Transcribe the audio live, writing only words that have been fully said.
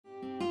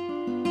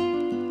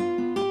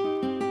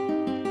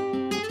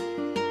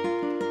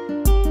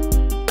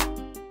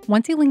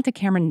Once you link to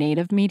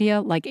camera-native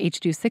media like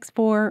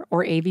H.264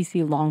 or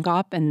AVC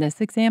LongOp in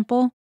this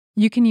example,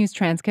 you can use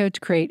Transcode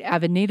to create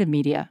Avid-native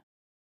media.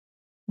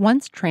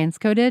 Once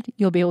transcoded,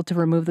 you'll be able to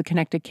remove the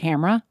connected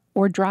camera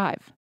or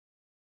drive.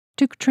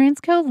 To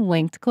transcode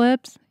linked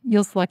clips,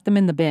 you'll select them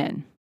in the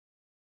bin.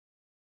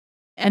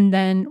 And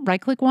then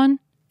right-click one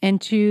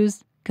and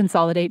choose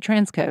Consolidate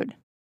Transcode.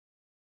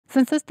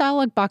 Since this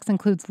dialog box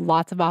includes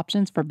lots of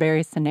options for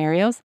various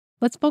scenarios,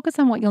 let's focus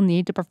on what you'll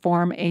need to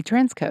perform a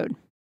transcode.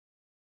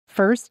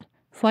 First,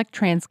 select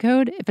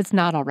Transcode if it's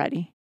not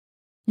already.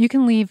 You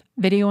can leave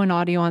video and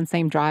audio on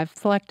same drive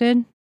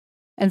selected,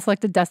 and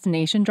select a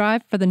destination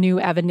drive for the new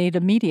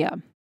Avid-native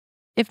media.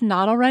 If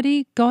not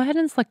already, go ahead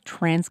and select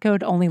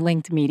Transcode only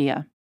linked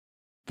media.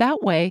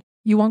 That way,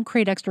 you won't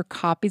create extra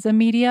copies of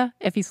media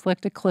if you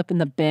select a clip in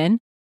the bin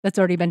that's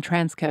already been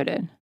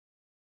transcoded.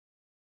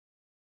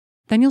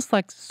 Then you'll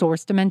select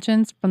Source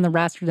Dimensions from the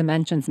Raster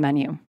Dimensions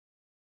menu,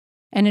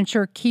 and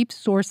ensure Keep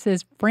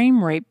Sources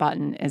Frame Rate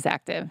button is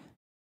active.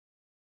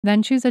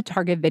 Then choose a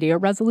target video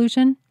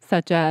resolution,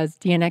 such as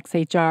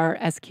DNxHR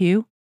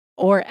SQ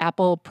or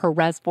Apple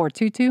ProRes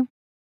 422.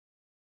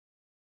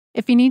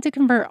 If you need to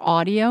convert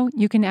audio,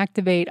 you can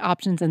activate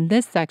options in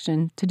this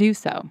section to do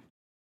so.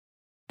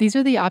 These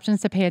are the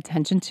options to pay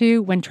attention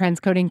to when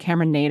transcoding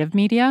camera-native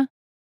media.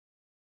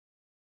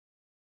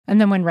 And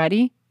then when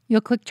ready,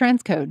 you'll click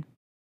Transcode.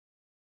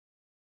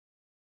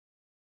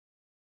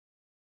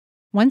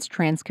 Once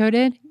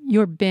transcoded,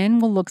 your bin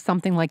will look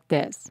something like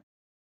this.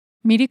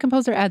 Media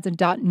Composer adds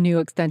a .new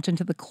extension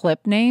to the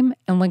clip name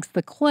and links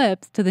the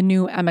clips to the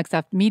new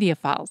MXF media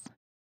files.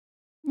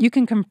 You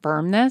can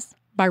confirm this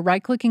by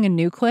right-clicking a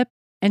new clip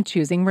and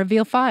choosing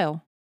Reveal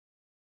File.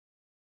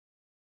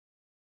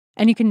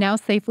 And you can now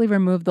safely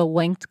remove the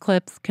linked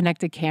clip's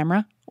connected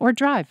camera or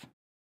drive.